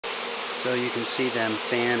So you can see them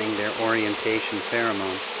fanning their orientation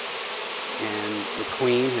pheromone. And the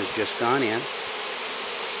queen has just gone in.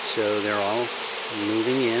 So they're all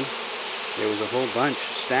moving in. There was a whole bunch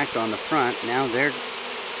stacked on the front. Now they're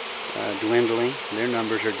dwindling. Their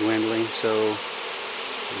numbers are dwindling. So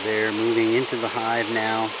they're moving into the hive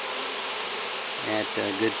now at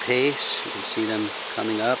a good pace. You can see them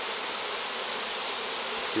coming up,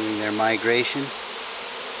 doing their migration.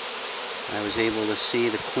 I was able to see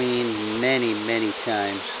the queen many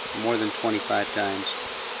times, more than 25 times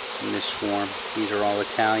in this swarm. These are all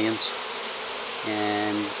Italians,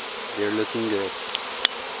 and they're looking good.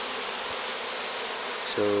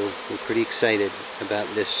 So we're pretty excited about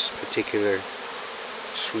this particular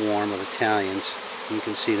swarm of Italians. You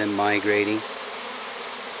can see them migrating.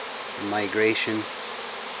 The migration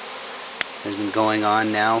has been going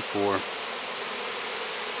on now for,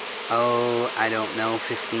 I don't know,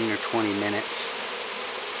 15 or 20 minutes.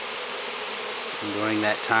 And during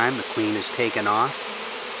that time, the queen has taken off.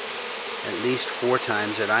 At least 4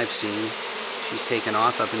 times that I've seen. She's taken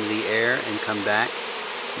off up into the air and come back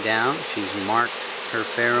down. She's marked her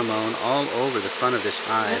pheromone all over the front of this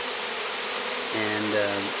hive. And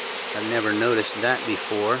I've never noticed that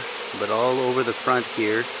before, but all over the front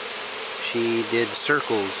here, she did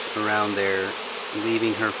circles around there,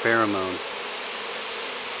 leaving her pheromone.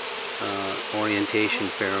 Orientation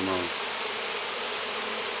pheromone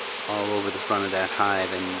all over the front of that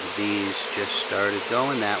hive, and the bees just started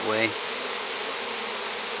going that way.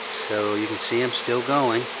 So you can see them still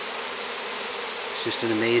going. It's just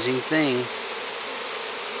an amazing thing.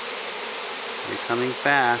 They're coming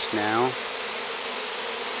fast now,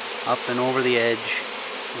 up and over the edge.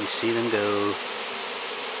 You see them go.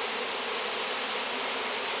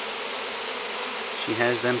 She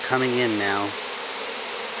has them coming in now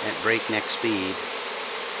at breakneck speed.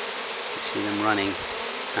 You see them running.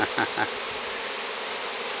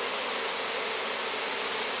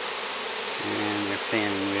 And they're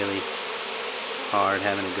fanning really hard,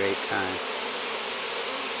 having a great time.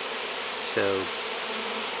 So,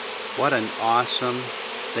 what an awesome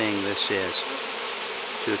thing this is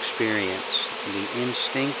to experience. The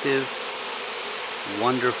instinctive,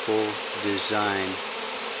 wonderful design,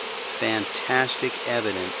 fantastic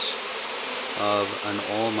evidence of an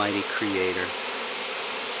almighty creator.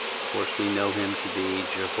 Of course, we know him to be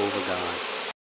Jehovah God.